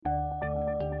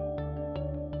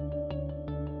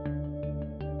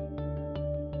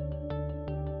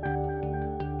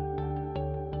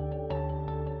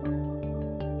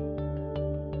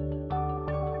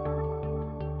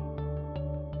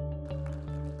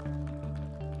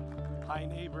Hi,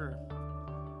 neighbor.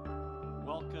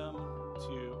 Welcome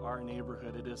to our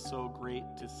neighborhood. It is so great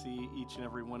to see each and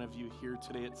every one of you here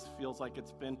today. It feels like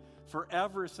it's been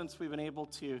forever since we've been able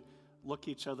to look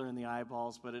each other in the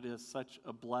eyeballs, but it is such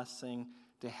a blessing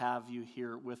to have you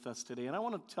here with us today. And I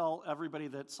want to tell everybody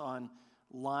that's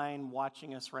online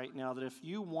watching us right now that if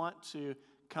you want to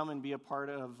come and be a part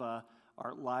of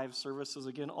our live services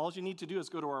again, all you need to do is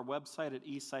go to our website at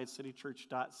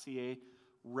eastsidecitychurch.ca,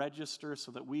 register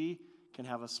so that we can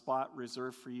have a spot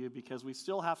reserved for you, because we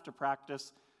still have to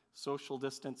practice social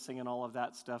distancing and all of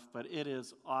that stuff, but it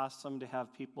is awesome to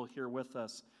have people here with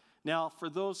us. Now, for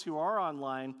those who are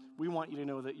online, we want you to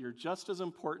know that you're just as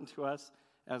important to us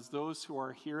as those who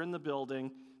are here in the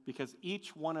building, because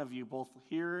each one of you, both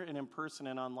here and in person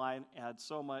and online, adds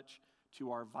so much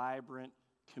to our vibrant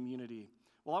community.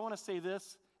 Well, I want to say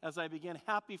this as I begin.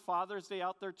 Happy Father's Day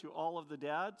out there to all of the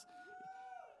dads.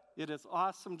 It is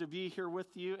awesome to be here with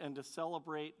you and to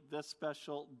celebrate this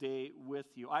special day with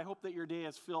you. I hope that your day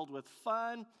is filled with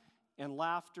fun and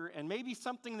laughter and maybe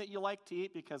something that you like to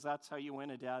eat, because that's how you win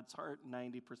a dad's heart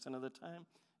 90% of the time,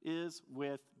 is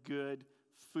with good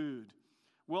food.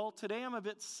 Well, today I'm a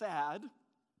bit sad.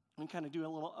 I'm kind of doing a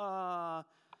little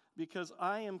because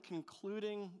I am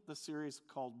concluding the series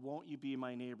called Won't You Be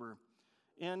My Neighbor?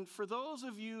 And for those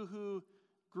of you who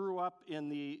grew up in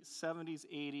the 70s,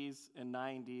 80s, and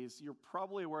 90s, you're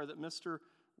probably aware that Mr.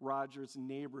 Rogers'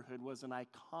 Neighborhood was an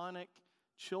iconic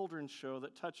children's show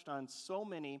that touched on so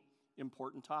many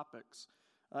important topics.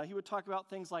 He would talk about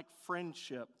things like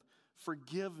friendship,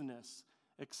 forgiveness,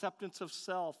 acceptance of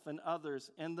self and others,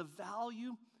 and the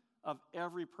value of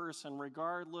every person,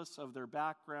 regardless of their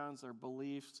backgrounds, their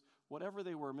beliefs, whatever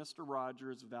they were. Mr.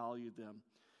 Rogers valued them.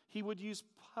 He would use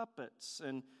puppets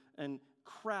and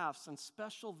crafts and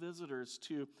special visitors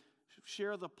to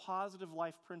share the positive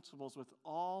life principles with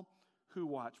all who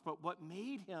watch. But what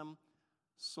made him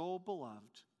so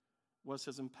beloved was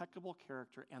his impeccable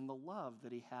character and the love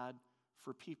that he had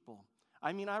for people.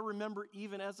 I mean, I remember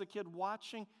even as a kid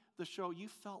watching the show, you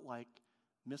felt like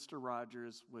Mr.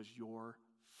 Rogers was your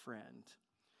friend.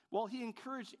 Well, he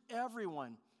encouraged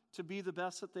everyone to be the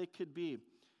best that they could be,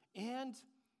 and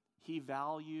he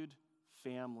valued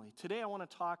family. Today I want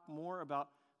to talk more about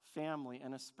family,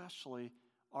 and especially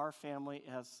our family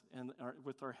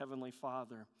with our Heavenly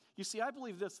Father. You see, I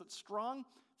believe this, that strong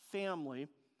family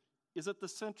is at the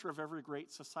center of every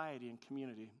great society and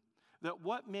community. That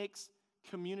what makes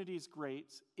communities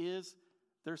great is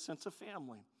their sense of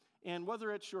family. And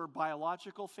whether it's your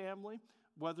biological family,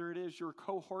 whether it is your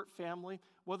cohort family,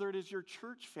 whether it is your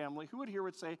church family, who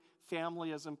would say family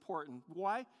is important?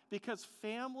 Why? Because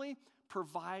family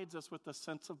provides us with a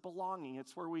sense of belonging.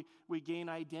 It's where we gain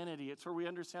identity. It's where we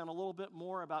understand a little bit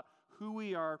more about who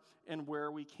we are and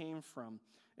where we came from.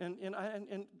 And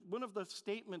one of the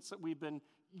statements that we've been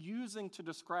using to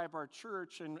describe our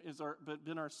church and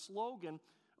been our slogan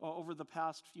over the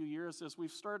past few years is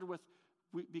we've started with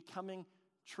becoming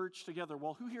church together.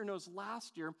 Well, who here knows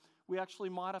last year we actually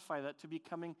modified that to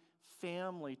becoming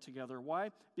family together?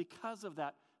 Why? Because of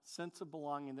that sense of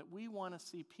belonging, that we want to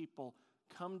see people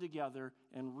come together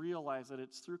and realize that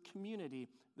it's through community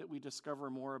that we discover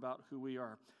more about who we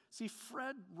are. See,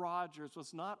 Fred Rogers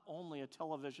was not only a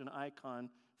television icon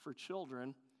for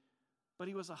children, but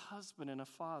he was a husband and a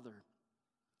father.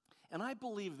 And I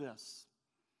believe this,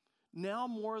 now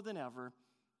more than ever,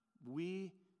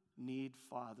 we need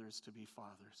fathers to be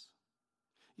fathers.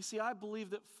 You see, I believe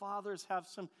that fathers have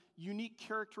some unique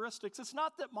characteristics. It's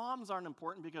not that moms aren't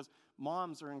important, because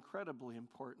moms are incredibly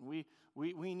important. We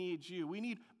need you. We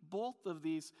need both of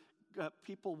these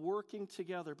people working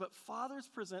together. But fathers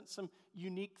present some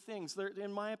unique things.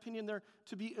 In my opinion, they're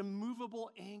to be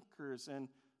immovable anchors in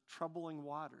troubling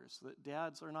waters, that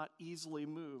dads are not easily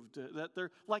moved, that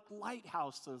they're like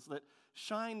lighthouses that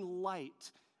shine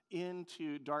light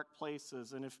into dark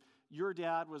places. And if your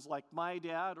dad was like my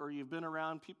dad, or you've been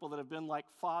around people that have been like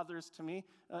fathers to me,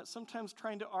 sometimes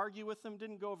trying to argue with them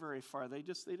didn't go very far. They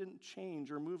didn't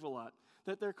change or move a lot.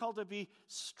 That they're called to be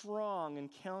strong and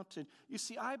counted. You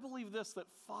see, I believe this, that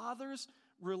fathers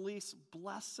release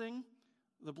blessing,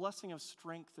 the blessing of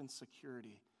strength and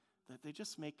security, that they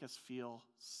just make us feel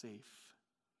safe.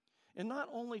 And not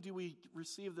only do we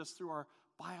receive this through our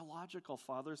biological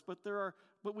fathers,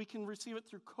 but we can receive it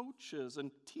through coaches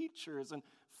and teachers and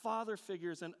father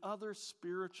figures and other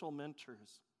spiritual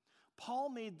mentors. Paul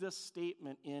made this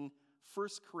statement in 1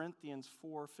 Corinthians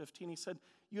 4:15. He said,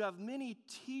 "You have many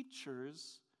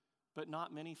teachers, but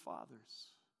not many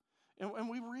fathers." And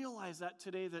we realize that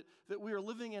today, that we are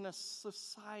living in a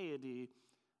society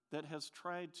that has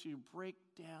tried to break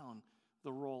down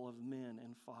the role of men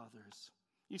and fathers.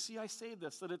 You see, I say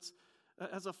this, that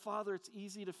as a father, it's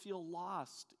easy to feel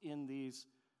lost in these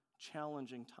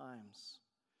challenging times.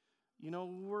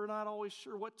 We're not always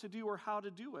sure what to do or how to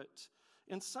do it.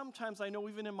 And sometimes I know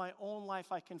even in my own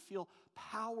life, I can feel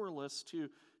powerless to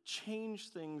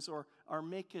change things or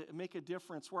make a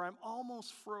difference, where I'm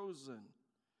almost frozen.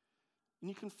 And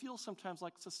you can feel sometimes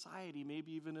like society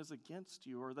maybe even is against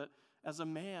you, or that as a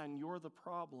man, you're the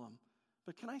problem.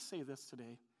 But can I say this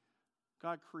today?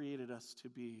 God created us to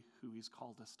be who He's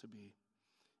called us to be.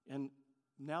 And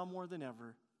now more than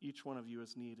ever, each one of you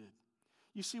is needed.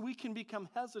 You see, we can become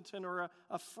hesitant or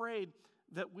afraid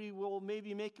that we will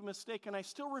maybe make a mistake. And I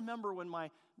still remember when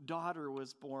my daughter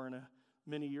was born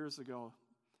many years ago.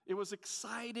 It was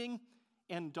exciting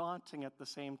and daunting at the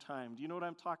same time. Do you know what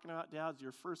I'm talking about, dads?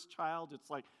 Your first child, it's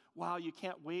like, wow, you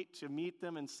can't wait to meet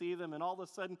them and see them. And all of a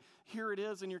sudden, here it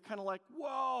is, and you're kind of like,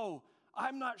 whoa,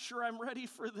 I'm not sure I'm ready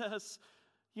for this.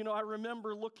 I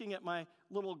remember looking at my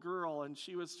little girl, and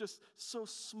she was just so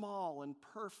small and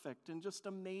perfect and just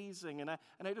amazing. And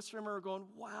I just remember going,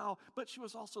 wow. But she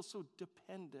was also so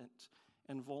dependent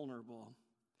and vulnerable.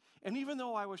 And even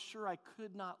though I was sure I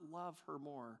could not love her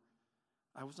more,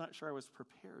 I was not sure I was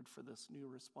prepared for this new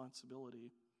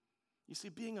responsibility. You see,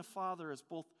 being a father is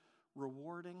both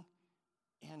rewarding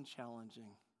and challenging.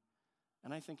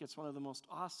 And I think it's one of the most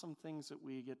awesome things that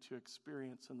we get to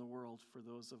experience in the world for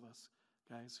those of us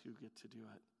guys who get to do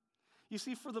it. You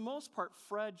see, for the most part,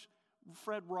 Fred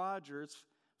Rogers'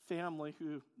 family,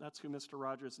 that's who Mr.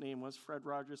 Rogers' name was, Fred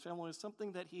Rogers' family, was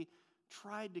something that he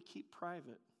tried to keep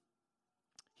private.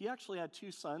 He actually had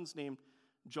 2 sons named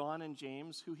John and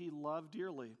James, who he loved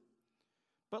dearly.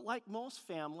 But like most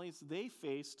families, they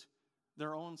faced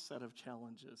their own set of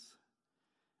challenges.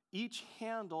 Each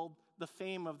handled the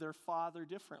fame of their father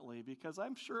differently, because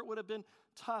I'm sure it would have been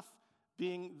tough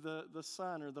being the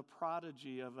son or the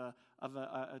prodigy of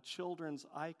a children's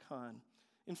icon.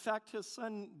 In fact, his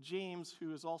son James,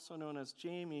 who is also known as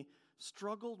Jamie,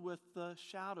 struggled with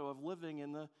living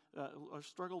in the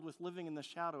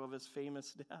shadow of his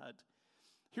famous dad.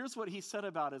 Here's what he said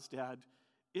about his dad.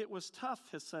 It was tough,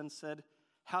 his son said,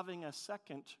 having a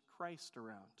second Christ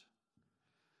around.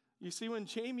 You see, when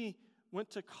Jamie went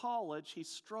to college, he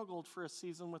struggled for a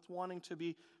season with wanting to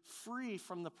be free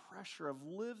from the pressure of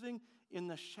living in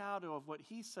the shadow of what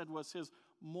he said was his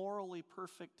morally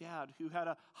perfect dad, who had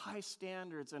high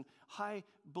standards and high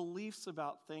beliefs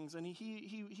about things, and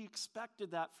he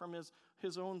expected that from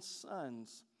his own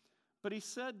sons. But he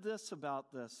said this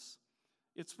about this: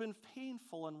 it's been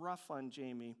painful and rough on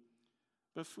Jamie,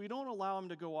 but if we don't allow him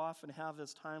to go off and have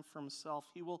his time for himself,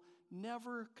 he will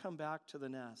never come back to the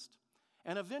nest.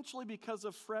 And eventually, because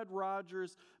of Fred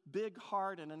Rogers' big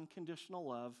heart and unconditional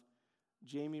love,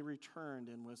 Jamie returned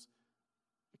and was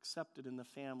accepted in the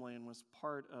family and was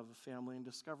part of a family and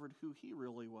discovered who he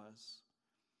really was.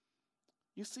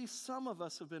 You see, some of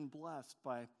us have been blessed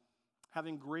by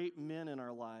having great men in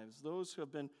our lives, those who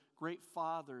have been great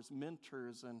fathers,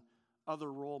 mentors, and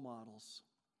other role models.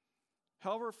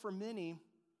 However, for many,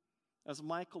 as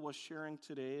Michael was sharing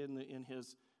today in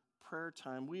his prayer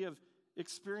time, we have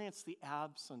experienced the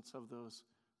absence of those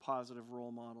positive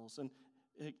role models and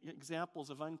examples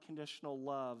of unconditional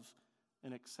love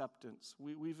and acceptance.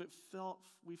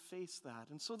 We face that.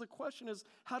 And so the question is,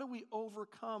 how do we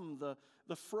overcome the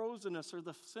frozenness or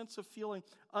the sense of feeling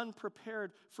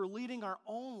unprepared for leading our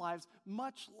own lives,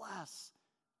 much less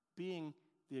being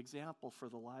the example for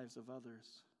the lives of others?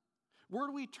 Where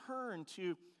do we turn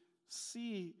to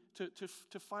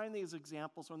find these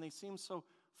examples when they seem so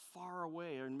far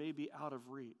away and maybe out of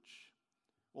reach?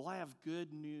 Well, I have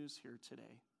good news here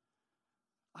today.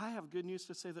 I have good news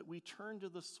to say that we turn to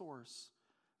the source,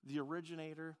 the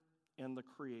originator and the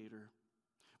creator.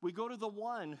 We go to the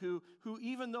one who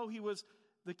even though he was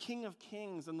the King of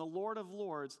Kings and the Lord of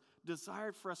Lords,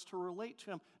 desired for us to relate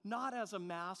to him, not as a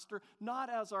master, not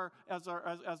as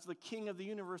the King of the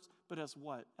universe, but as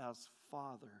what? As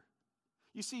Father.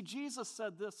 You see, Jesus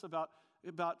said this about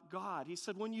God. He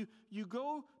said, when you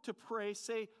go to pray,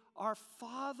 say, "Our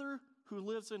Father who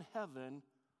lives in heaven,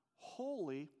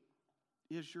 holy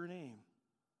is your name."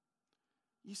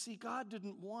 You see, God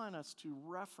didn't want us to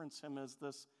reference him as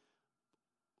this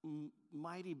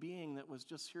mighty being that was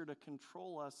just here to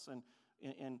control us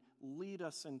and lead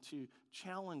us and to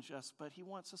challenge us, but he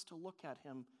wants us to look at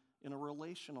him in a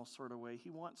relational sort of way.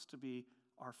 He wants to be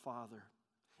our Father.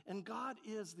 And God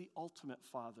is the ultimate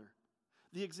Father,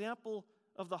 the example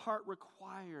of the heart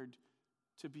required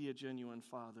to be a genuine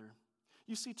father.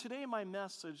 You see, today my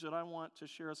message that I want to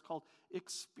share is called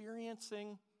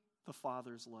Experiencing the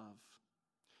Father's Love.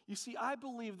 You see, I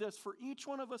believe this: for each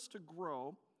one of us to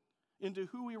grow into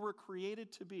who we were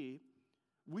created to be,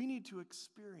 we need to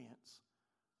experience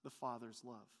the Father's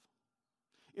love.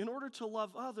 In order to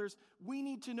love others, we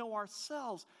need to know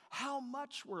ourselves how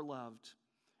much we're loved.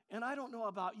 And I don't know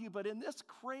about you, but in this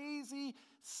crazy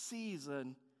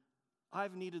season,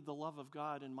 I've needed the love of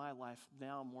God in my life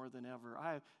now more than ever.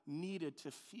 I've needed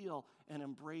to feel and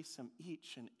embrace Him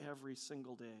each and every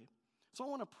single day. So I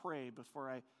want to pray before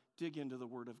I dig into the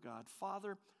Word of God.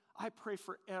 Father, I pray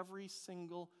for every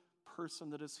single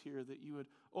person that is here that you would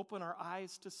open our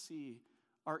eyes to see,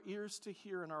 our ears to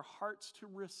hear, and our hearts to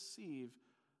receive,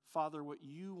 Father, what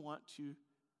you want to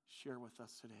share with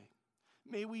us today.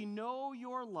 May we know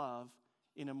your love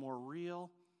in a more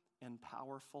real and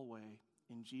powerful way.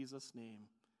 In Jesus' name,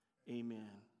 amen.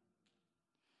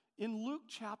 In Luke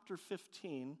chapter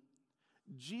 15,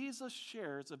 Jesus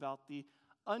shares about the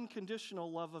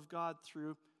unconditional love of God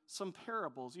through some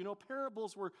parables. You know,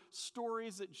 parables were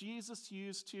stories that Jesus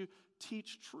used to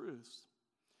teach truths.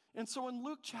 And so in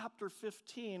Luke chapter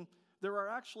 15, there are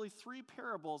actually three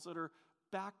parables that are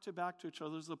back to each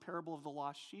other. There's the parable of the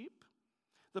lost sheep,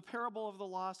 the parable of the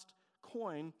lost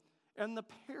coin, and the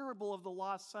parable of the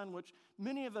lost son, which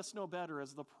many of us know better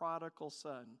as the prodigal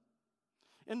son.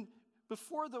 And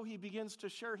before, though, he begins to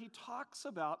share, he talks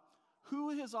about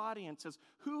who his audience is,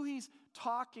 who he's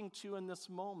talking to in this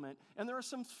moment. And there are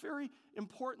some very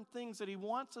important things that he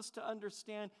wants us to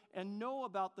understand and know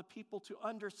about the people to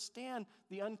understand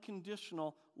the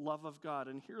unconditional love of God.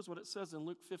 And here's what it says in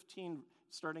Luke 15,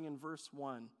 starting in verse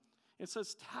 1. It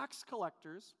says, tax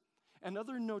collectors and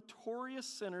other notorious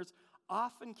sinners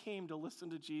often came to listen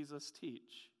to Jesus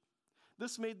teach.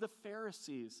 This made the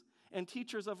Pharisees and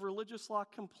teachers of religious law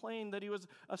complain that he was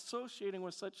associating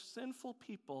with such sinful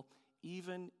people,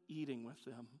 even eating with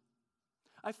them.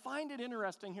 I find it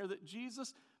interesting here that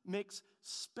Jesus makes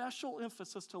special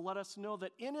emphasis to let us know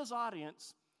that in his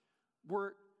audience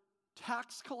were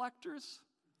tax collectors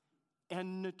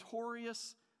and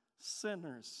notorious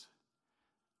sinners.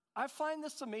 I find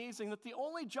this amazing that the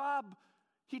only job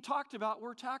he talked about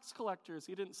were tax collectors.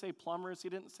 He didn't say plumbers. He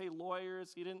didn't say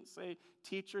lawyers. He didn't say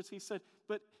teachers. He said,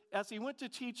 but as he went to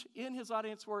teach, in his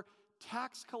audience were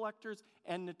tax collectors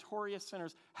and notorious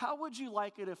sinners. How would you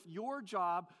like it if your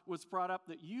job was brought up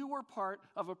that you were part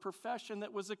of a profession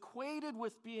that was equated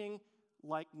with being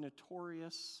like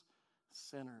notorious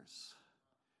sinners?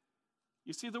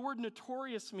 You see, the word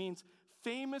notorious means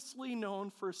famously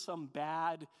known for some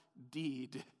bad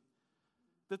deed.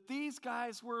 That these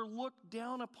guys were looked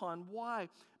down upon. Why?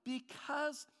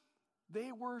 Because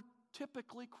they were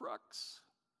typically crooks.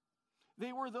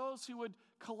 They were those who would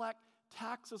collect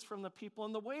taxes from the people.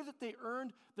 And the way that they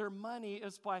earned their money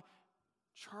is by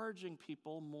charging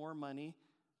people more money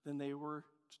than they were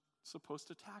supposed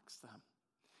to tax them.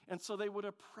 And so they would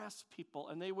oppress people,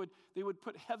 and they would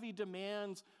put heavy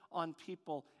demands on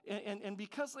people. And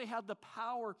because they had the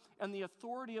power and the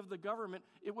authority of the government,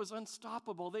 it was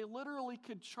unstoppable. They literally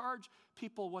could charge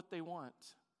people what they want.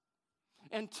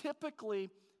 And typically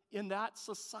in that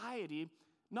society,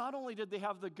 not only did they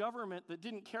have the government that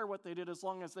didn't care what they did as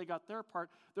long as they got their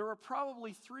part, there were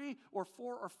probably 3 or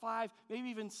 4 or 5, maybe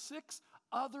even 6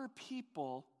 other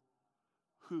people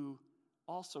who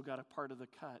also got a part of the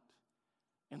cut.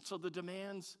 And so the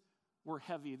demands were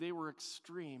heavy. They were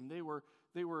extreme. They were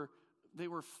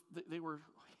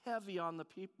heavy on the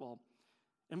people.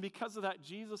 And because of that,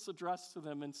 Jesus addressed to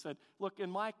them and said, look,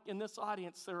 in this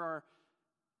audience, there are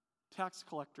tax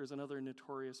collectors and other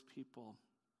notorious people.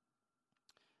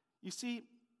 You see,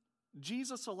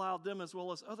 Jesus allowed them as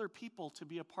well as other people to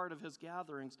be a part of his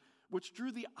gatherings, which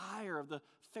drew the ire of the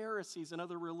Pharisees and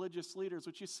other religious leaders,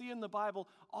 which you see in the Bible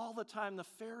all the time. The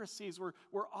Pharisees were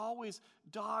always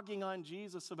dogging on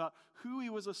Jesus about who he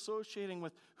was associating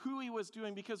with, who he was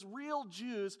doing, because real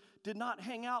Jews did not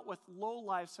hang out with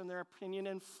lowlifes, in their opinion,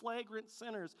 and flagrant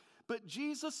sinners. But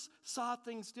Jesus saw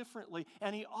things differently,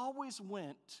 and he always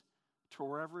went to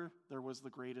wherever there was the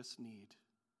greatest need.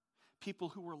 People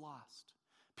who were lost.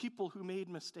 People who made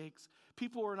mistakes,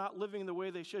 people who are not living the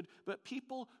way they should, but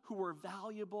people who were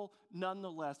valuable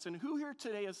nonetheless. And who here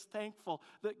today is thankful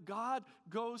that God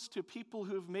goes to people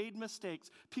who've made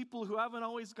mistakes, people who haven't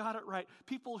always got it right,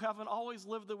 people who haven't always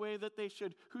lived the way that they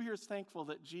should? Who here is thankful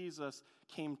that Jesus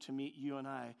came to meet you and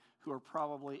I, who are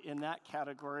probably in that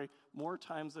category more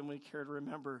times than we care to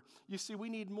remember? You see, we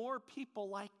need more people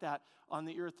like that on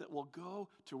the earth that will go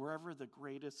to wherever the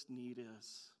greatest need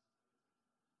is.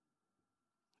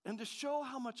 And to show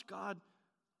how much God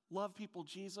loved people,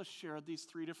 Jesus shared these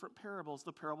 3 different parables: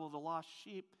 the parable of the lost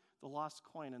sheep, the lost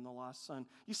coin, and the lost son.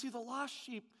 You see, the lost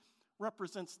sheep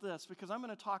represents this, because I'm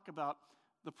going to talk about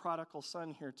the prodigal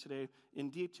son here today in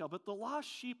detail, but the lost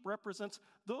sheep represents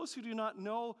those who do not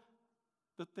know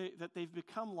that they've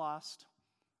become lost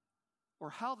or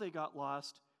how they got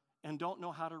lost and don't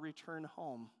know how to return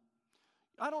home.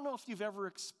 I don't know if you've ever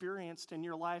experienced in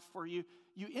your life where you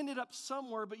ended up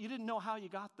somewhere, but you didn't know how you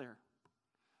got there.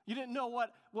 You didn't know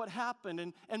what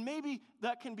happened. And maybe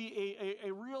that can be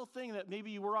a real thing, that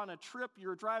maybe you were on a trip, you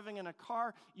were driving in a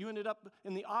car, you ended up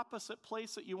in the opposite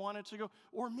place that you wanted to go.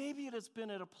 Or maybe it has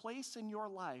been at a place in your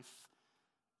life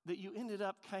that you ended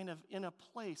up kind of in a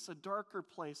place, a darker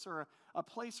place, or a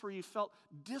place where you felt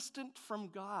distant from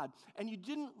God, and you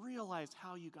didn't realize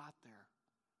how you got there.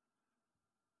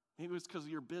 Maybe it was because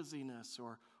of your busyness,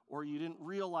 or you didn't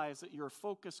realize that your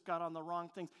focus got on the wrong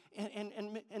things.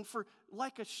 And for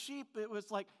like a sheep, it was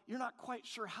like you're not quite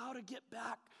sure how to get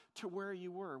back to where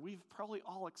you were. We've probably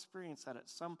all experienced that at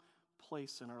some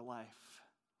place in our life.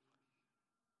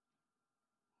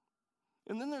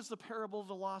 And then there's the parable of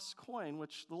the lost coin,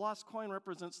 which the lost coin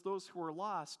represents those who are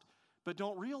lost but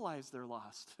don't realize they're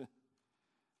lost.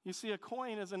 You see, a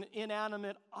coin is an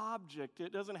inanimate object.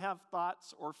 It doesn't have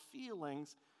thoughts or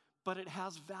feelings, but it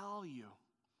has value.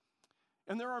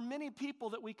 And there are many people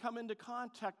that we come into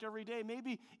contact every day,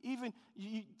 maybe even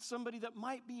somebody that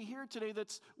might be here today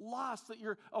that's lost, that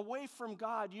you're away from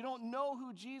God. You don't know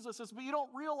who Jesus is, but you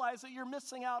don't realize that you're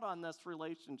missing out on this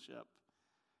relationship.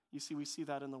 You see, we see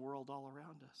that in the world all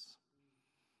around us.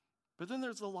 But then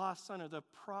there's the lost son, or the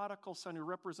prodigal son, who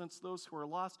represents those who are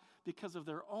lost because of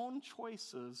their own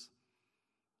choices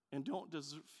and don't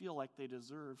feel like they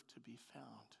deserve to be found.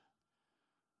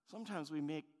 Sometimes we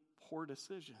make poor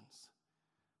decisions.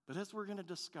 But as we're going to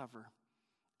discover,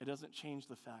 it doesn't change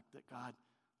the fact that God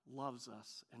loves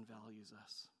us and values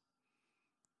us.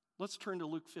 Let's turn to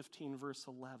Luke 15, verse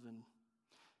 11.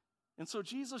 And so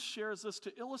Jesus shares this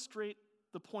to illustrate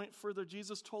the point further.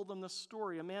 Jesus told them this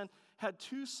story. A man had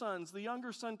two sons. The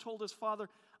younger son told his father,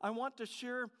 I want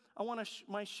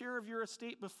my share of your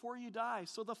estate before you die.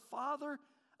 So the father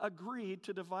agreed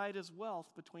to divide his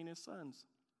wealth between his sons.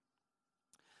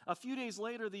 A few days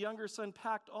later, the younger son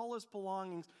packed all his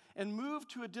belongings and moved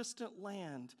to a distant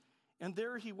land. And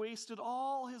there he wasted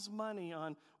all his money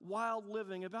on wild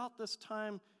living. About this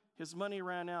time, his money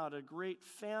ran out. A great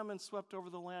famine swept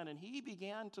over the land, and he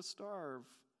began to starve.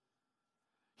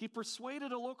 He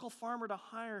persuaded a local farmer to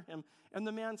hire him, and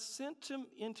the man sent him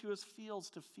into his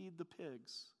fields to feed the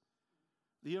pigs.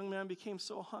 The young man became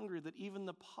so hungry that even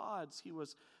the pods he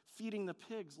was feeding the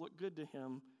pigs looked good to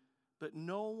him. But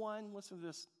no one, listen to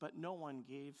this, but no one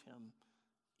gave him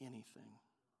anything.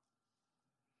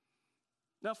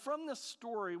 Now, from this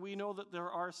story, we know that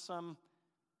there are some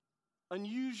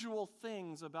unusual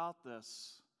things about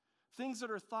this. Things that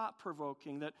are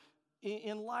thought-provoking, that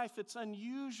in life it's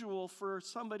unusual for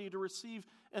somebody to receive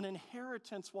an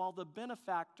inheritance while the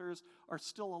benefactors are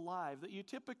still alive. That you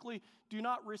typically do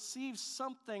not receive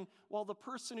something while the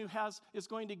person who is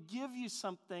going to give you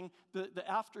something the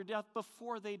after death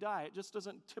before they die. It just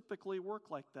doesn't typically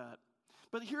work like that.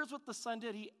 But here's what the son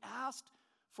did. He asked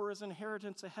for his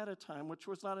inheritance ahead of time, which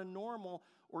was not a normal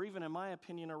or even, in my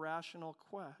opinion, a rational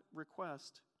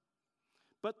request.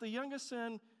 But the youngest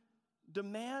son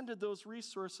demanded those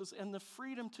resources and the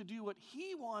freedom to do what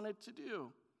he wanted to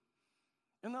do.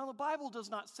 And now the Bible does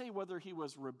not say whether he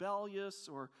was rebellious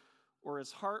or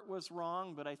his heart was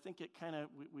wrong, but I think it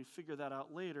we figure that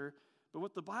out later. But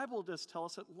what the Bible does tell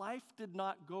us, that life did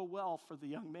not go well for the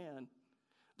young man.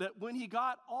 That when he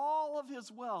got all of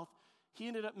his wealth, he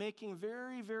ended up making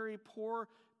very, very poor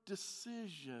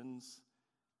decisions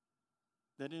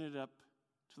that ended up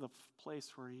to the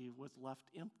place where he was left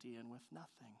empty and with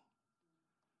nothing.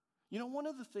 You know, one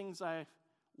of the things I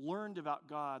learned about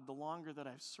God the longer that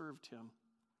I've served him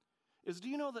is, do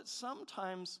you know that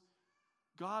sometimes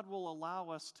God will allow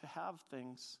us to have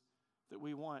things that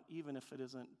we want even if it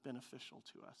isn't beneficial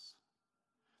to us?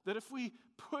 That if we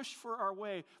push for our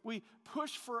way, we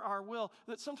push for our will,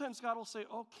 that sometimes God will say,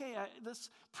 okay, this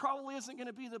probably isn't going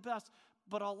to be the best,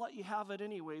 but I'll let you have it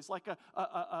anyways, like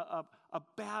a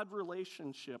bad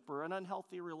relationship or an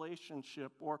unhealthy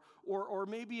relationship or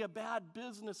maybe a bad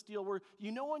business deal where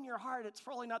you know in your heart it's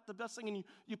probably not the best thing, and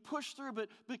you push through, but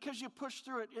because you push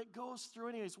through it, it goes through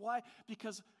anyways. Why?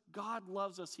 Because God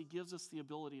loves us. He gives us the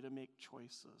ability to make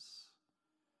choices.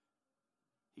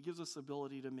 He gives us the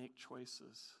ability to make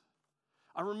choices.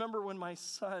 I remember when my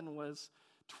son was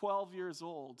 12 years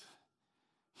old,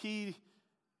 he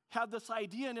had this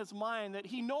idea in his mind that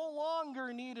he no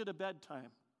longer needed a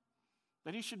bedtime,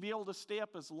 that he should be able to stay up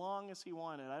as long as he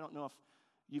wanted. I don't know if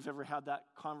you've ever had that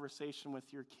conversation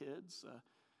with your kids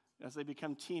as they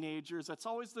become teenagers. That's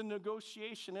always the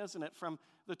negotiation, isn't it? From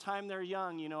the time they're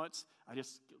young,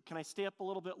 can I stay up a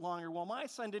little bit longer? Well, my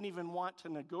son didn't even want to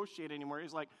negotiate anymore.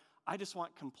 He's like, I just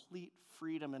want complete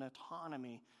freedom and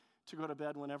autonomy to go to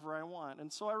bed whenever I want.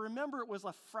 And so I remember it was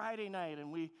a Friday night,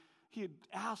 and he had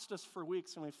asked us for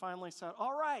weeks, and we finally said,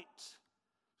 all right,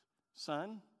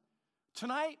 son,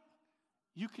 tonight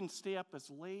you can stay up as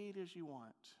late as you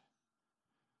want.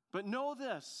 But know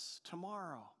this,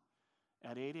 tomorrow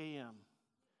at 8 a.m.,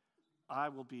 I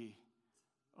will be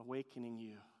awakening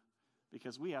you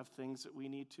because we have things that we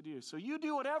need to do. So you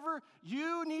do whatever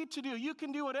you need to do. You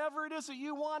can do whatever it is that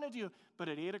you want to do. But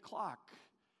at 8 o'clock,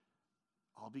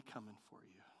 I'll be coming for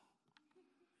you.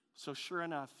 So sure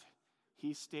enough,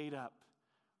 he stayed up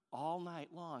all night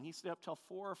long. He stayed up till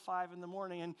 4 or 5 in the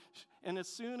morning. And as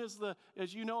soon as the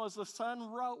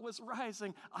sun was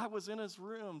rising, I was in his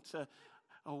room to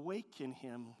awaken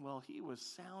him while he was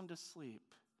sound asleep.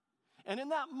 And in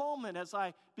that moment, as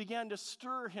I began to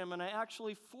stir him and I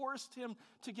actually forced him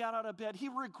to get out of bed, he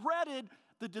regretted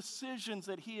the decisions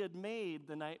that he had made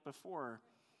the night before.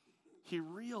 He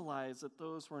realized that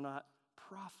those were not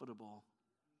profitable.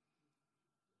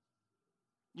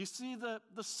 You see, the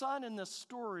son in this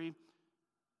story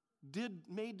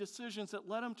made decisions that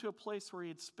led him to a place where he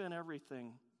had spent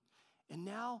everything. And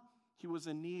now he was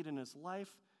in need and his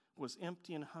life was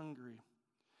empty and hungry.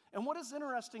 And what is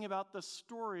interesting about this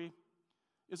story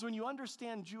is when you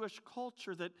understand Jewish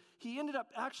culture, that he ended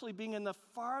up actually being in the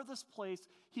farthest place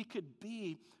he could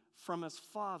be from his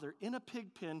father, in a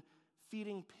pig pen,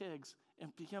 feeding pigs,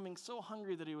 and becoming so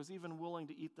hungry that he was even willing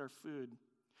to eat their food.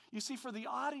 You see, for the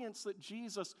audience that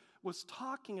Jesus was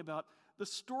talking about, the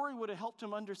story would have helped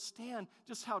him understand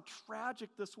just how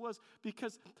tragic this was,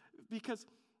 because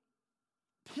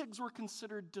pigs were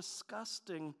considered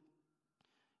disgusting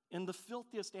and the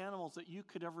filthiest animals that you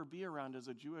could ever be around as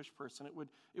a Jewish person.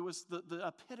 It was the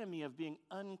epitome of being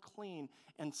unclean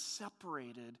and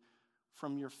separated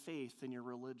from your faith and your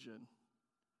religion.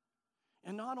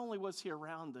 And not only was he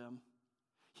around them,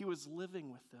 he was living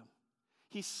with them.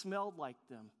 He smelled like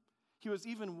them. He was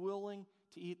even willing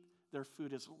to eat their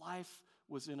food. His life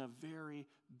was in a very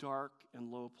dark and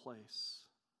low place.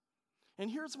 And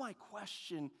here's my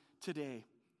question today.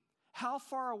 How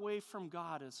far away from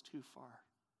God is too far?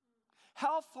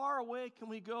 How far away can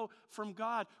we go from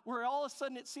God where all of a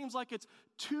sudden it seems like it's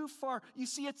too far? You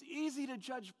see, it's easy to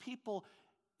judge people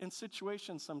in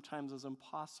situations sometimes as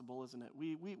impossible, isn't it?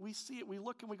 We see it, we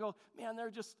look and we go, man,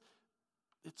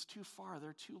 it's too far,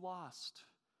 they're too lost,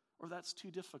 or that's too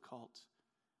difficult.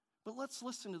 But let's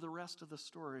listen to the rest of the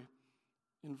story.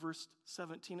 In verse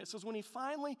 17, it says, when he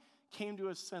finally came to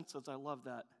his senses, I love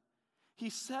that, he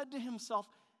said to himself,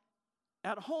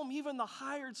 at home, even the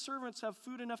hired servants have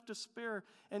food enough to spare,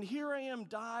 and here I am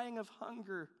dying of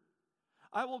hunger.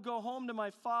 I will go home to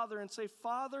my father and say,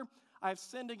 Father, I've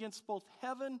sinned against both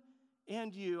heaven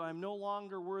and you. I'm no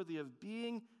longer worthy of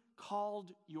being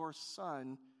called your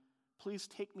son. Please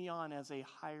take me on as a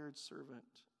hired servant.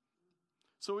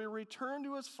 So he returned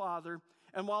to his father,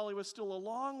 and while he was still a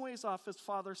long ways off, his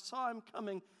father saw him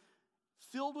coming.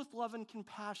 Filled with love and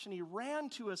compassion, he ran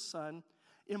to his son,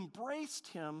 embraced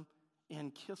him,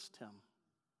 and kissed him.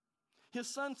 His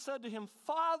son said to him,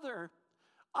 Father,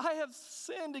 I have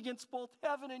sinned against both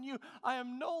heaven and you. I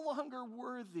am no longer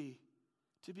worthy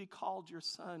to be called your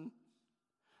son.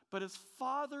 But his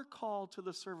father called to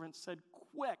the servant, said,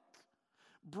 quick,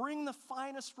 bring the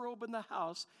finest robe in the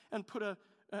house and put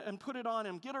it on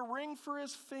him. Get a ring for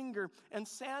his finger and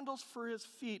sandals for his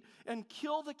feet, and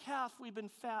kill the calf we've been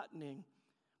fattening.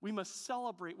 We must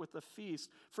celebrate with a feast,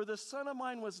 for the son of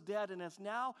mine was dead and has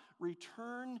now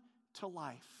returned to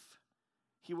life.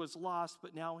 He was lost,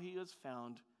 but now he is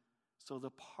found. So the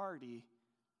party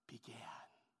began.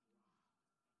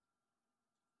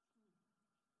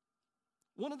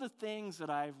 One of the things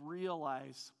that I've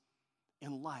realized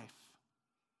in life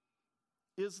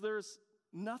is there's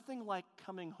nothing like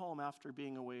coming home after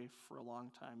being away for a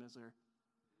long time, is there?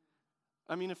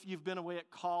 I mean, if you've been away at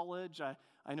college,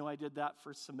 I know I did that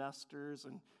for semesters,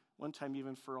 and one time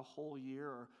even for a whole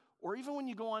year, or even when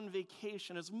you go on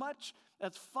vacation, as much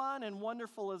as fun and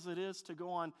wonderful as it is to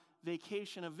go on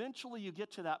vacation, eventually you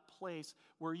get to that place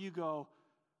where you go,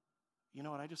 you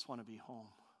know what, I just want to be home.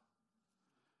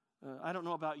 I don't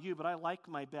know about you, but I like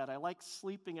my bed. I like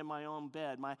sleeping in my own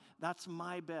bed. That's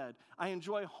my bed. I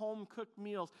enjoy home-cooked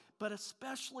meals, but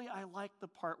especially I like the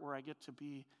part where I get to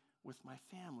be with my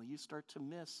family. You start to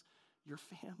miss your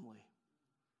family.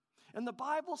 And the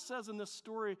Bible says in this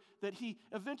story that he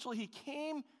eventually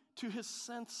came to his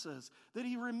senses, that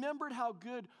he remembered how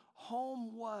good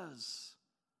home was.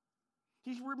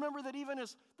 He remembered that even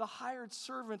as the hired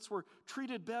servants were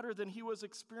treated better than he was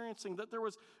experiencing, that there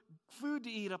was food to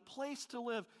eat, a place to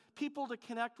live, people to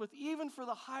connect with, even for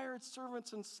the hired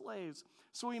servants and slaves.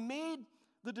 So he made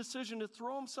the decision to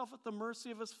throw himself at the mercy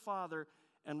of his Father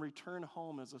and return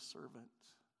home as a servant.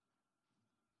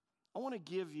 I want to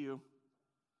give you,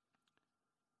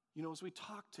 as we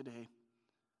talk today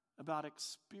about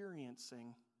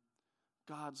experiencing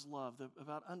God's love,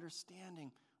 about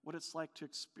understanding what it's like to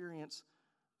experience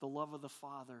the love of the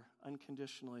Father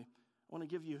unconditionally, I want to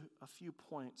give you a few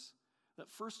points.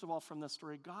 That first of all, from this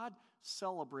story, God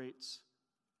celebrates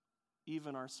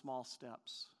even our small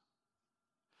steps.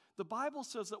 The Bible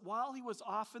says that while he was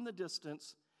off in the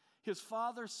distance, his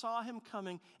father saw him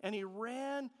coming and he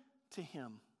ran to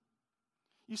him.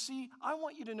 You see, I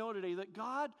want you to know today that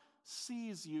God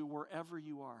sees you wherever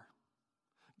you are.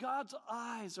 God's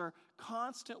eyes are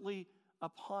constantly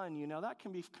upon you. Now, that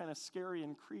can be kind of scary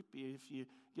and creepy if you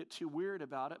get too weird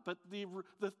about it, but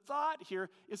the thought here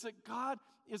is that God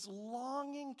is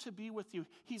longing to be with you.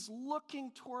 He's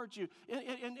looking towards you.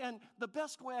 And the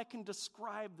best way I can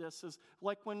describe this is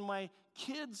like when my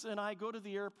kids and I go to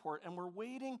the airport and we're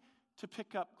waiting to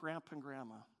pick up Grandpa and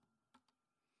Grandma.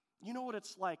 You know what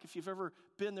it's like if you've ever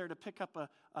been there to pick up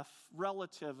a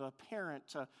relative, a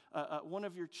parent, one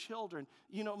of your children.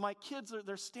 My kids,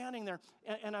 they're standing there,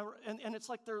 and it's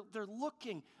like they're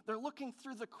looking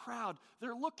through the crowd.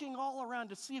 They're looking all around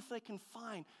to see if they can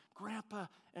find Grandpa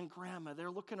and Grandma. They're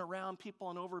looking around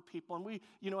people and over people. And we,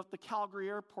 at the Calgary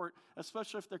airport,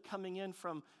 especially if they're coming in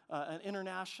from an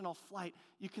international flight,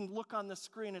 you can look on the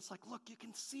screen. It's like, look, you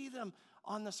can see them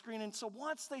on the screen. And so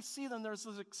once they see them, there's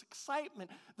this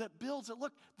excitement that builds it.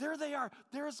 Look, there they are.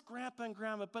 There's Grandpa and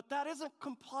Grandma. But that isn't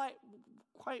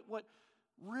quite what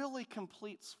really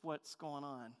completes what's going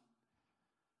on.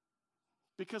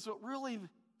 Because what really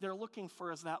they're looking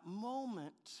for is that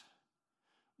moment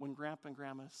when Grandpa and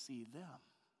Grandma see them.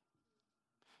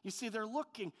 You see, they're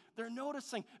looking, they're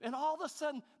noticing, and all of a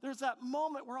sudden, there's that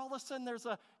moment where all of a sudden there's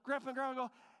a Grandpa and Grandma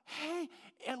go, hey,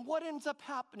 and what ends up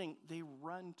happening? They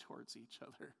run towards each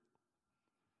other.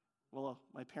 Well,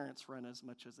 my parents run as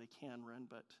much as they can run,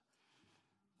 but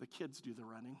the kids do the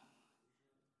running.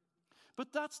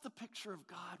 But that's the picture of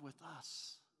God with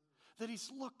us. That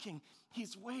he's looking,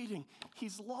 he's waiting,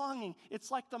 he's longing. It's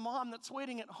like the mom that's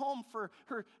waiting at home for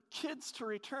her kids to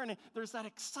return. And there's that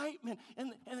excitement,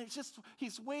 and it's just,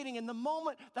 he's waiting. And the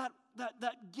moment that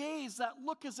gaze, that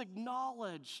look is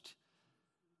acknowledged,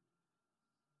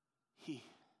 he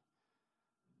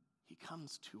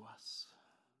comes to us.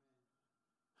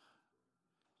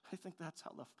 I think that's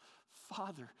how the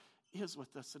Father is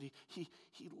with us, that he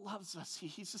loves us.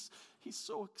 He's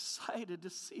so excited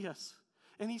to see us.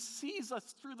 And he sees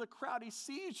us through the crowd. He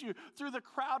sees you through the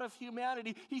crowd of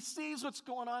humanity. He sees what's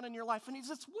going on in your life, and he's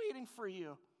just waiting for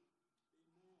you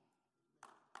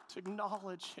to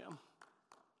acknowledge him.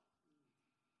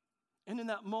 And in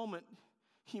that moment,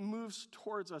 he moves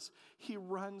towards us. He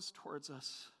runs towards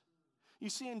us. You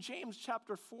see, in James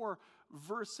chapter 4,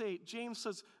 verse 8, James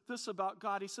says this about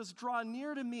God. He says, draw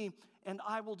near to me, and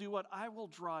I will do what? I will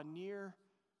draw near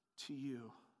to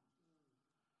you.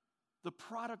 The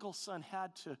prodigal son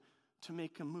had to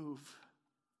make a move.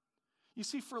 You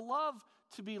see, for love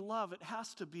to be love, it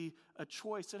has to be a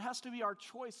choice. It has to be our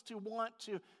choice to want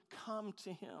to come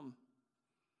to him.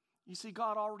 You see,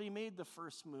 God already made the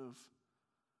first move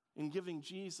in giving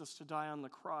Jesus to die on the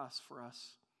cross for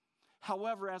us.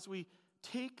 However, as we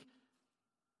take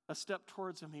a step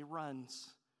towards him, he runs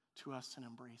to us and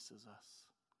embraces us.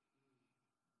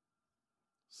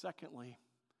 Secondly,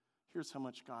 here's how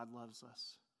much God loves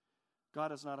us.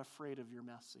 God is not afraid of your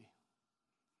messy.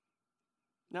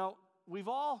 Now, we've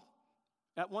all,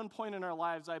 at one point in our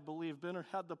lives, I believe,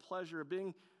 had the pleasure of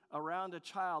being around a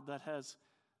child that has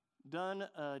done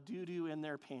a doo-doo in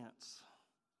their pants.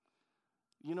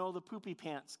 You know, the poopy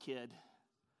pants kid.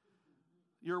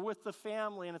 You're with the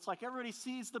family, and it's like everybody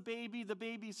sees the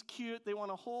baby's cute, they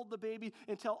want to hold the baby,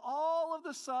 until all of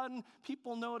a sudden,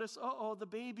 people notice, the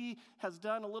baby has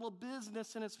done a little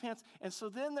business in his pants, and so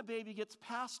then the baby gets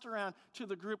passed around to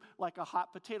the group like a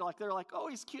hot potato, like they're like, oh,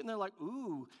 he's cute, and they're like,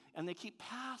 ooh, and they keep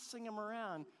passing him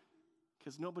around,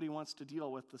 because nobody wants to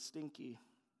deal with the stinky.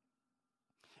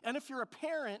 And if you're a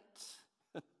parent,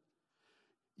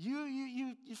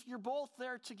 you if you're both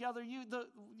there together, you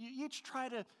each try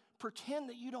to pretend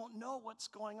that you don't know what's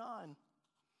going on.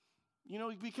 You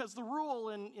know, because the rule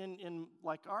in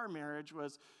like our marriage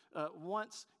was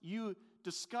once you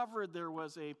discovered there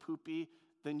was a poopy,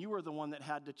 then you were the one that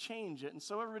had to change it. And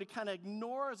so everybody kind of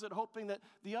ignores it, hoping that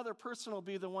the other person will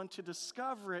be the one to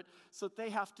discover it so that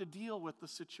they have to deal with the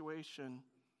situation.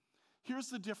 Here's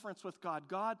the difference with God.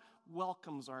 God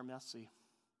welcomes our messy,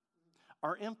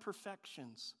 our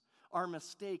imperfections, our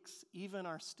mistakes, even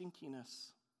our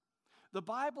stinkiness. The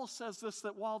Bible says this,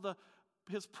 that while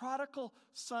his prodigal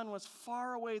son was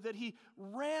far away, that he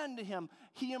ran to him,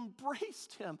 he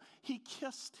embraced him, he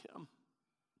kissed him.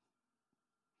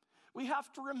 We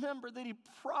have to remember that he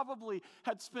probably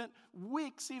had spent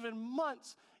weeks, even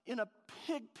months, in a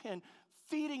pig pen,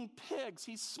 feeding pigs.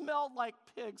 He smelled like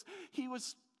pigs. He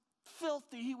was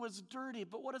filthy. He was dirty.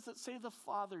 But what does it say the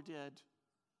father did?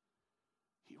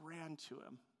 He ran to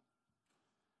him.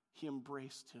 He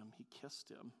embraced him. He kissed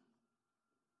him.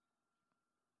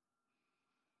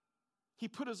 He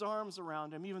put his arms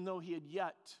around him, even though he had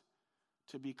yet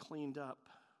to be cleaned up.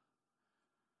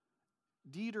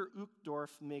 Dieter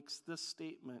Uchtdorf makes this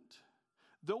statement: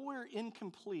 though we're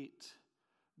incomplete,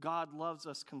 God loves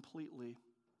us completely.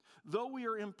 Though we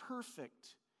are imperfect,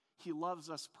 he loves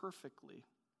us perfectly.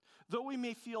 Though we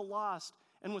may feel lost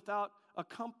and without a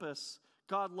compass,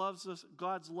 God loves us.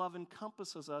 God's love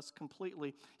encompasses us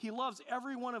completely. He loves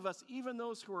every one of us, even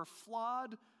those who are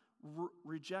flawed,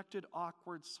 rejected,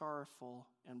 awkward, sorrowful,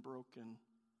 and broken.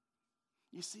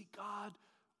 You see, God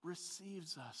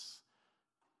receives us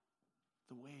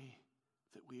the way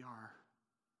that we are.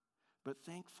 But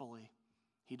thankfully,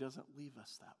 he doesn't leave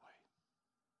us that way.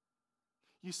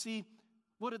 You see,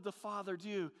 what did the father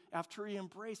do? After he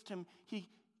embraced him, he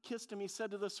kissed him, he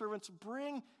said to the servants,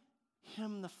 bring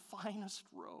him the finest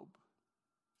robe.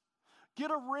 Get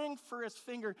a ring for his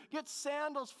finger. Get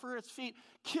sandals for his feet.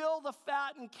 Kill the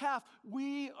fattened calf.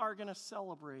 We are going to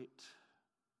celebrate.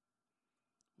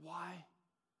 Why?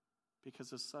 Because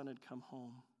his son had come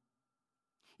home.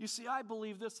 You see, I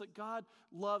believe this, that God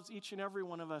loves each and every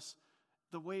one of us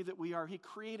the way that we are. He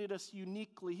created us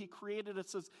uniquely. He created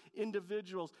us as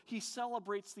individuals. He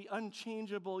celebrates the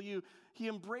unchangeable you. He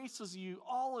embraces you,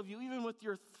 all of you, even with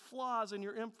your flaws and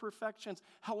your imperfections.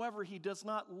 However, he does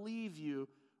not leave you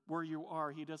where you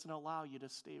are. He doesn't allow you to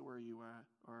stay where you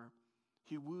are.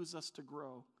 He woos us to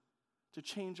grow, to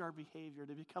change our behavior,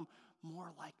 to become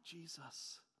more like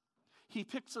Jesus. He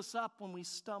picks us up when we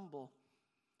stumble.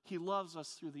 He loves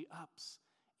us through the ups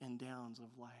and downs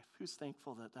of life. Who's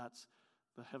thankful that that's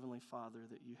the Heavenly Father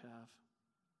that you have?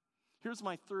 Here's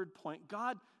my third point.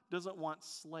 God doesn't want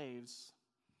slaves,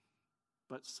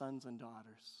 but sons and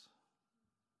daughters.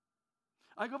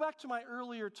 I go back to my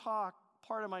earlier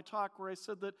part of my talk where I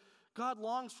said that God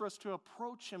longs for us to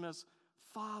approach him as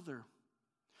Father.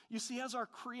 You see, as our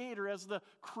Creator, as the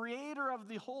Creator of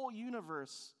the whole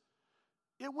universe,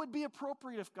 it would be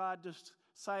appropriate if God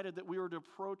decided that we were to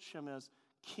approach him as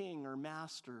King or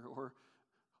Master or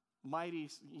mighty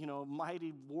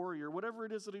warrior, whatever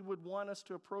it is that he would want us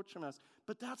to approach him as.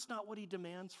 But that's not what he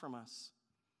demands from us.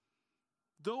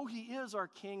 Though he is our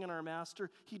King and our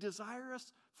Master, he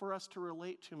desires for us to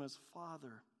relate to him as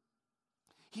Father.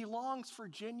 He longs for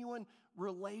genuine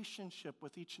relationship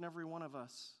with each and every one of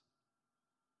us.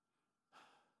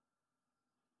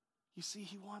 You see,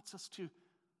 he wants us to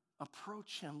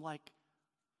approach him like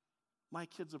my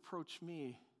kids approach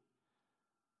me.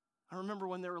 I remember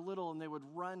when they were little and they would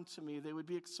run to me. They would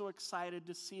be so excited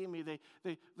to see me.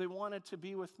 They wanted to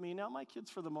be with me. Now my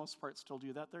kids, for the most part, still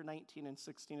do that. They're 19 and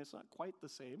 16. It's not quite the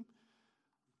same.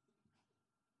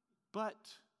 But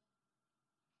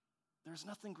there's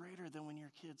nothing greater than when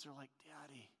your kids are like,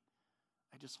 Daddy,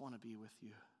 I just want to be with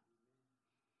you.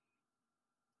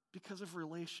 Because of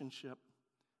relationship,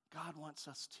 God wants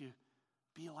us to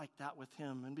be like that with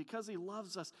him. And because he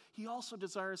loves us, he also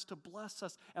desires to bless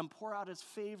us and pour out his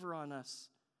favor on us.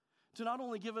 To not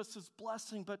only give us his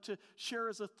blessing, but to share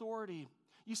his authority.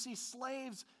 You see,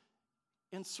 slaves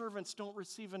and servants don't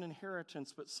receive an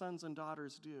inheritance, but sons and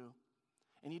daughters do.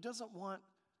 And he doesn't want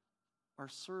our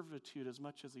servitude as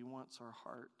much as he wants our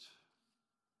heart.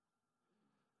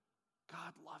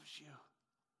 God loves you.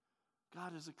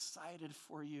 God is excited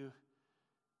for you.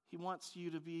 He wants you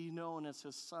to be known as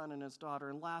his son and his daughter.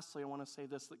 And lastly, I want to say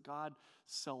this, that God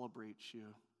celebrates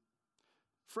you.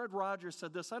 Fred Rogers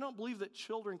said this: I don't believe that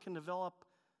children can develop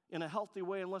in a healthy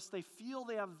way unless they feel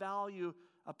they have value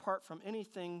apart from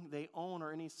anything they own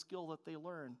or any skill that they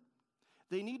learn.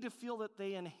 They need to feel that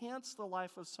they enhance the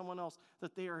life of someone else,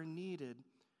 that they are needed.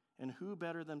 And who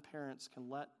better than parents can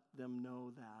let them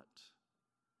know that?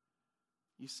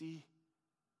 You see,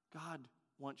 God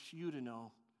wants you to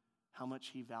know how much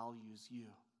he values you,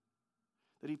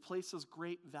 that he places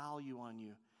great value on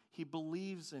you. He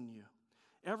believes in you.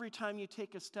 Every time you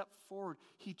take a step forward,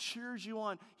 he cheers you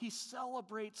on. He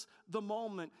celebrates the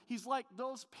moment. He's like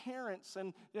those parents,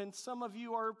 and some of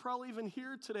you are probably even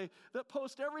here today, that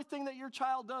post everything that your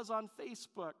child does on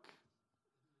Facebook.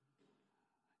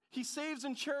 He saves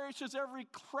and cherishes every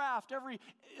craft, every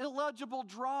illegible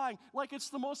drawing, like it's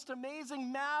the most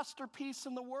amazing masterpiece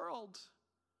in the world.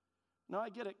 Now, I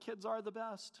get it. Kids are the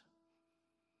best.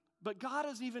 But God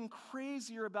is even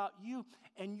crazier about you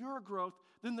and your growth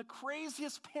than the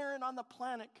craziest parent on the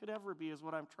planet could ever be, is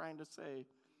what I'm trying to say.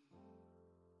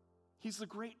 He's the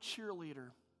great cheerleader.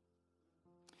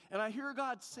 And I hear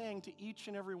God saying to each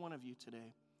and every one of you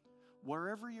today,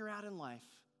 wherever you're at in life,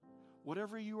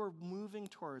 whatever you are moving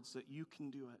towards, that you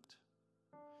can do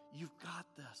it. You've got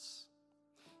this.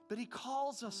 But he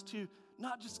calls us to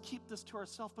not just keep this to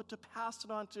ourselves, but to pass it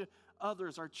on to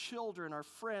others, our children, our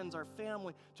friends, our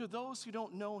family, to those who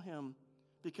don't know him,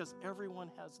 because everyone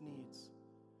has needs.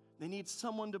 They need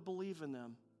someone to believe in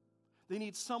them. They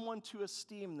need someone to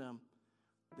esteem them.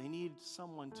 They need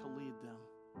someone to lead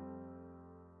them.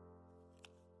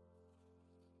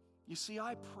 You see,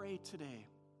 I pray today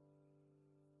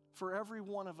for every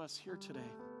one of us here today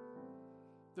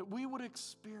that we would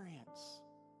experience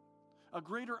a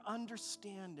greater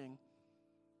understanding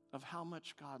of how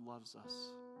much God loves us.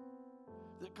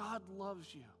 That God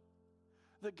loves you.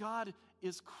 That God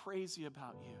is crazy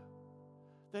about you.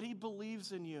 That he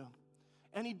believes in you.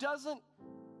 And he doesn't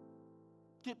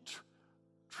get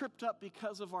tripped up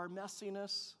because of our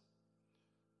messiness.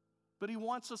 But he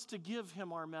wants us to give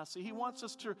him our messy. He wants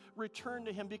us to return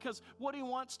to him, because what he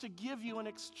wants to give you in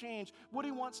exchange, what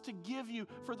he wants to give you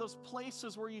for those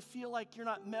places where you feel like you're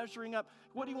not measuring up,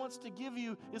 what he wants to give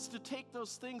you is to take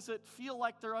those things that feel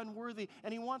like they're unworthy,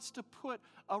 and he wants to put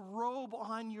a robe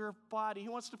on your body. He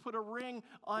wants to put a ring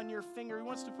on your finger. He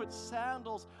wants to put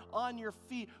sandals on your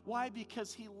feet. Why?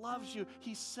 Because he loves you.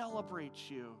 He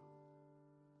celebrates you.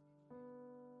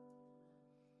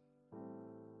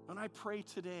 And I pray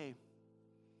today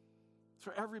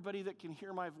for everybody that can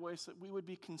hear my voice, that we would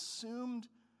be consumed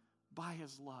by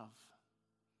his love.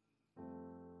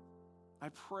 I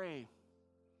pray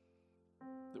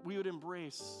that we would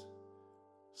embrace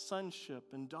sonship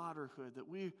and daughterhood, that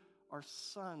we are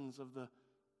sons of the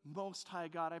Most High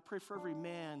God. I pray for every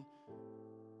man,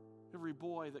 every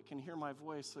boy that can hear my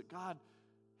voice, that God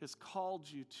has called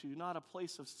you to not a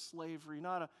place of slavery,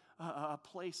 not a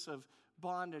place of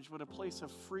bondage, but a place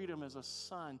of freedom as a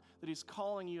son, that he's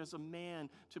calling you as a man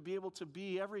to be able to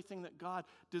be everything that God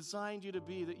designed you to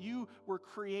be, that you were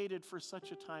created for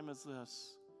such a time as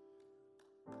this.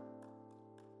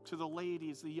 To the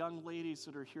ladies, the young ladies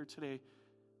that are here today,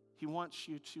 he wants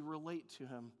you to relate to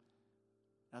him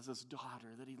as his daughter,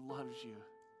 that he loves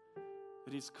you,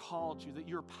 that he's called you, that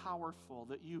you're powerful,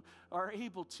 that you are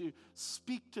able to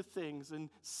speak to things and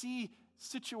see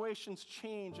situations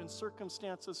change and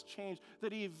circumstances change,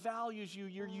 that he values you,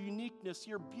 your uniqueness,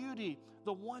 your beauty,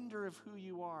 the wonder of who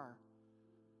you are,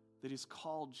 that he's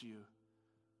called you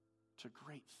to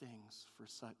great things for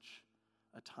such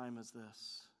a time as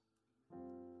this.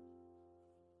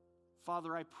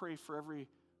 Father, I pray for every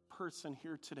person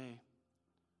here today,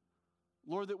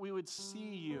 Lord, that we would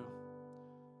see you,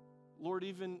 Lord,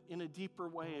 even in a deeper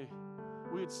way.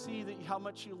 We would see that how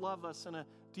much you love us in a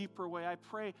deeper way. I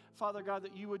pray, Father God,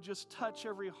 that you would just touch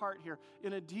every heart here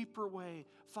in a deeper way,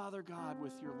 Father God,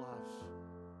 with your love.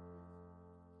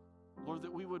 Lord,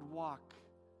 that we would walk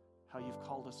how you've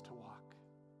called us to walk.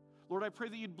 Lord, I pray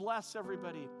that you'd bless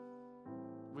everybody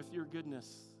with your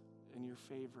goodness and your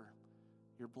favor,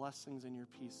 your blessings and your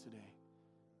peace today.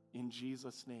 In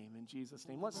Jesus' name, in Jesus'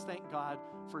 name. Let's thank God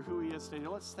for who he is today.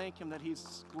 Let's thank him that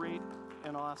he's great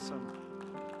and awesome.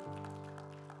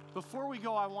 Before we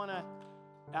go, I want to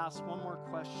ask one more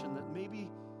question, that maybe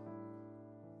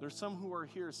there's some who are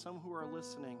here, some who are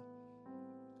listening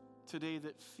today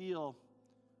that feel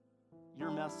your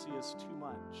messy is too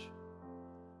much,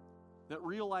 that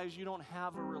realize you don't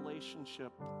have a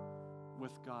relationship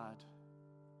with God.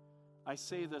 I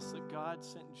say this, that God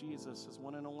sent Jesus, his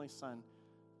one and only Son,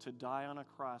 to die on a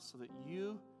cross so that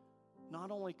you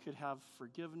not only could have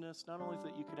forgiveness, not only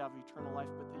that you could have eternal life,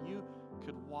 but that you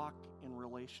could walk in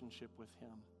relationship with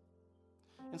him.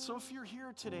 And so if you're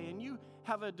here today and you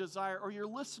have a desire, or you're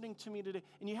listening to me today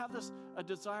and you have a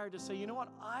desire to say, you know what,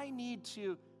 I need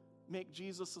to make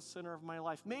Jesus the center of my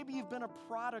life. Maybe you've been a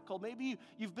prodigal. Maybe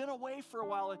you've been away for a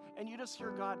while and you just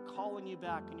hear God calling you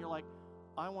back and you're like,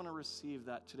 I want to receive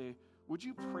that today. Would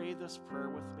you pray this prayer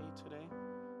with me today?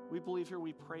 We believe here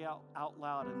we pray out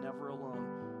loud and never alone.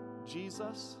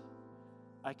 Jesus,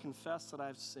 I confess that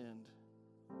I've sinned.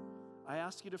 I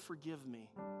ask you to forgive me,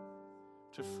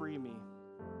 to free me.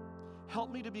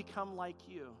 Help me to become like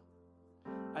you.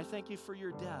 I thank you for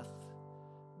your death,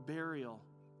 burial,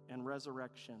 and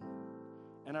resurrection.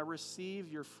 And I receive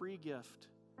your free gift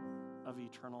of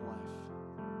eternal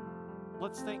life.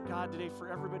 Let's thank God today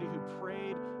for everybody who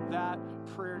prayed that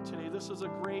prayer today. This is a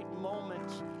great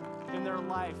moment in their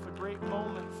life, a great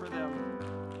moment for them.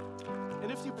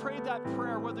 And if you prayed that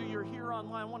prayer, whether you're here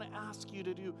online, I want to ask you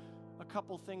to do a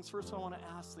couple things. First, I want to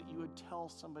ask that you would tell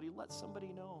somebody, let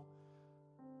somebody know.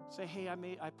 Say, hey, I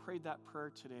prayed that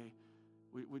prayer today.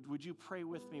 Would you pray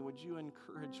with me? Would you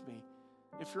encourage me?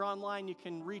 If you're online, you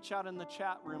can reach out in the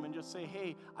chat room and just say,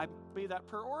 hey, I made that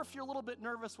prayer. Or if you're a little bit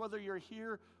nervous, whether you're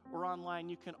here or online,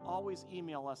 you can always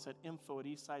email us at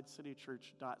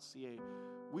info@eastsidecitychurch.ca.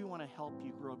 We want to help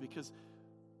you grow, because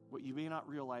what you may not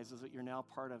realize is that you're now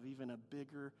part of even a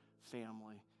bigger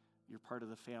family. You're part of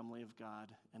the family of God,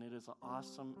 and it is an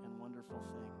awesome and wonderful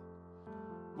thing.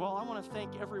 Well, I want to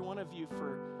thank every one of you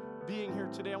for being here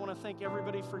today. I want to thank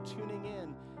everybody for tuning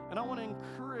in, and I want to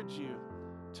encourage you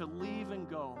to leave and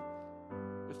go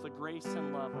with the grace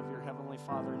and love of your Heavenly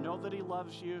Father. Know that He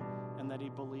loves you and that He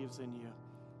believes in you.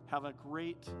 Have a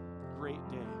great, great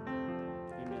day.